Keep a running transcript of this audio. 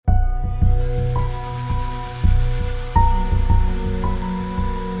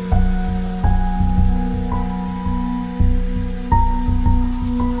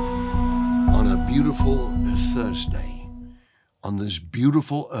on this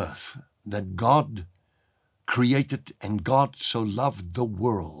beautiful earth that God created, and God so loved the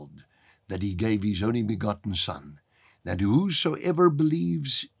world that he gave his only begotten Son, that whosoever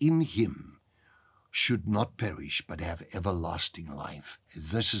believes in him should not perish but have everlasting life.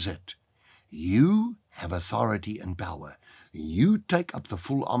 This is it. You have authority and power. You take up the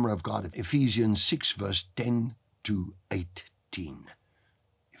full armor of God. Ephesians 6 verse 10 to 18.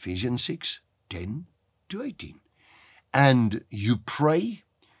 Ephesians 6, 10 to 18. And you pray.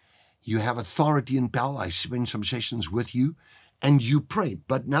 You have authority and power. I spend some sessions with you, and you pray.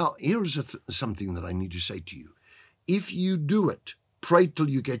 But now here's something that I need to say to you. If you do it, pray till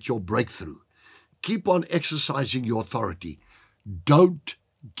you get your breakthrough. Keep on exercising your authority. Don't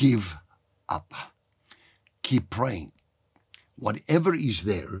give up. Keep praying. Whatever is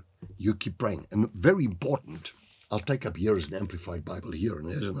there, you keep praying. And very important, I'll take up here as an Amplified Bible here, and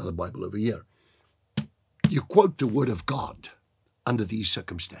there's another Bible over here. You quote the Word of God under these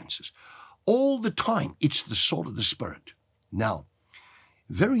circumstances. All the time, it's the sword of the Spirit. Now,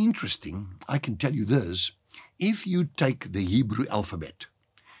 very interesting, I can tell you this, if you take the Hebrew alphabet,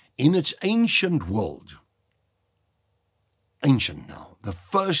 in its ancient world, ancient now, the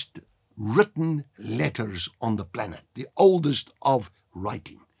first written letters on the planet, the oldest of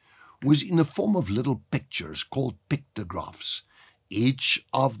writing, was in the form of little pictures called pictographs. Each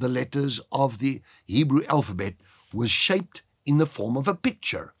of the letters of the Hebrew alphabet was shaped in the form of a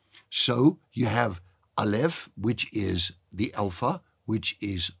picture. So you have Aleph, which is the Alpha, which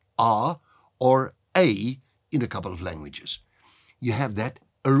is A or A in a couple of languages. You have that.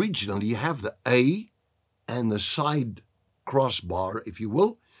 Originally, you have the A and the side crossbar, if you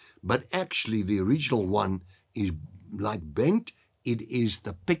will, but actually the original one is like bent. It is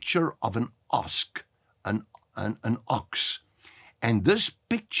the picture of an ox, an ox. And this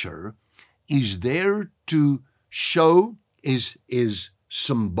picture is there to show, is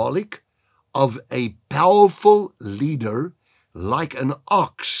symbolic of a powerful leader like an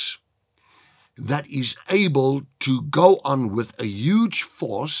ox that is able to go on with a huge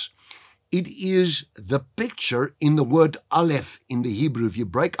force. It is the picture in the word Aleph in the Hebrew. If you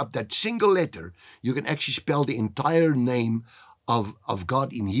break up that single letter, you can actually spell the entire name of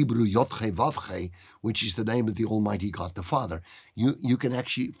God in Hebrew, Yod-He Vav-He, which is the name of the Almighty God, the Father. You can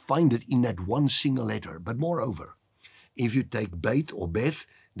actually find it in that one single letter. But moreover, if you take Beit or Beth,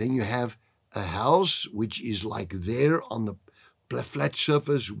 then you have a house which is like there on the flat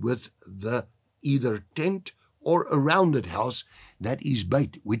surface with the either tent or a rounded house. That is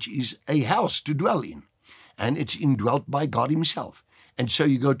Beit, which is a house to dwell in. And it's indwelt by God himself. And so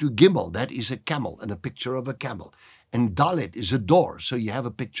you go to Gimel, that is a camel and a picture of a camel. And Dalet is a door, so you have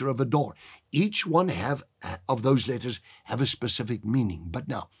a picture of a door. Each one of those letters have a specific meaning. But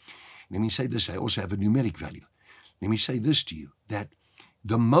now, let me say this, I also have a numeric value. Let me say this to you, that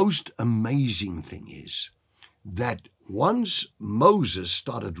the most amazing thing is that once Moses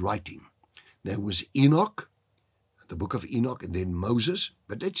started writing, there was Enoch, the book of Enoch, and then Moses.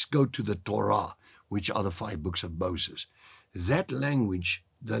 But let's go to the Torah, which are the 5 books of Moses. That language,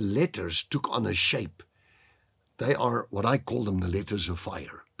 the letters took on a shape. They are what I call them the letters of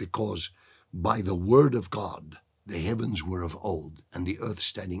fire, because by the word of God, the heavens were of old, and the earth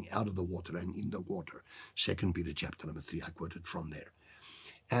standing out of the water and in the water. 2 Peter chapter number 3, I quoted from there.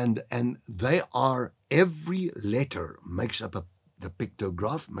 And they are, every letter makes up the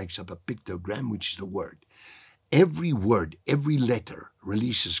pictograph, makes up a pictogram, which is the word. Every word, every letter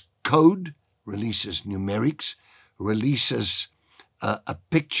releases code, releases numerics, releases a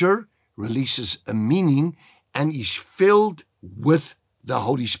picture, releases a meaning, and is filled with the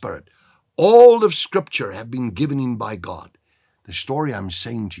Holy Spirit. All of Scripture have been given in by God. The story I'm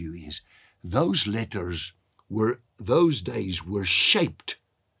saying to you is those letters those days were shaped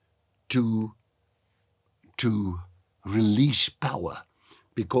to release power,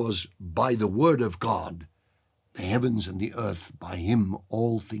 because by the word of God, the heavens and the earth, by him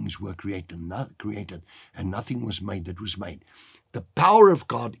all things were created, and nothing was made that was made. The power of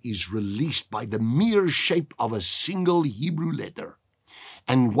God is released by the mere shape of a single Hebrew letter.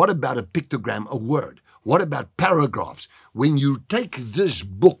 And what about a pictogram, a word? What about paragraphs? When you take this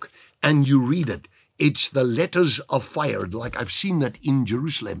book and you read it, it's the letters of fire, like I've seen that in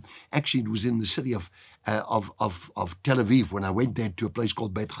Jerusalem. Actually, it was in the city of Tel Aviv when I went there to a place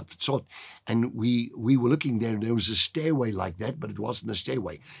called Beit Hatfutzot, and we were looking there. There was a stairway like that, but it wasn't a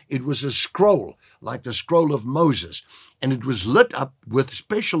stairway. It was a scroll, like the scroll of Moses, and it was lit up with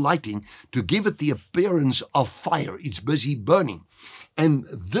special lighting to give it the appearance of fire. It's busy burning. And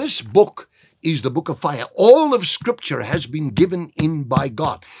this book is the book of fire. All of Scripture has been given in by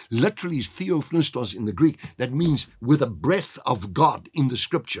God. Literally, theopneustos in the Greek. That means with the breath of God in the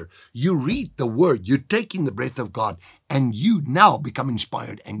Scripture. You read the word, you take in the breath of God, and you now become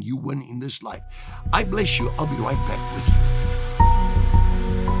inspired and you win in this life. I bless you. I'll be right back with you.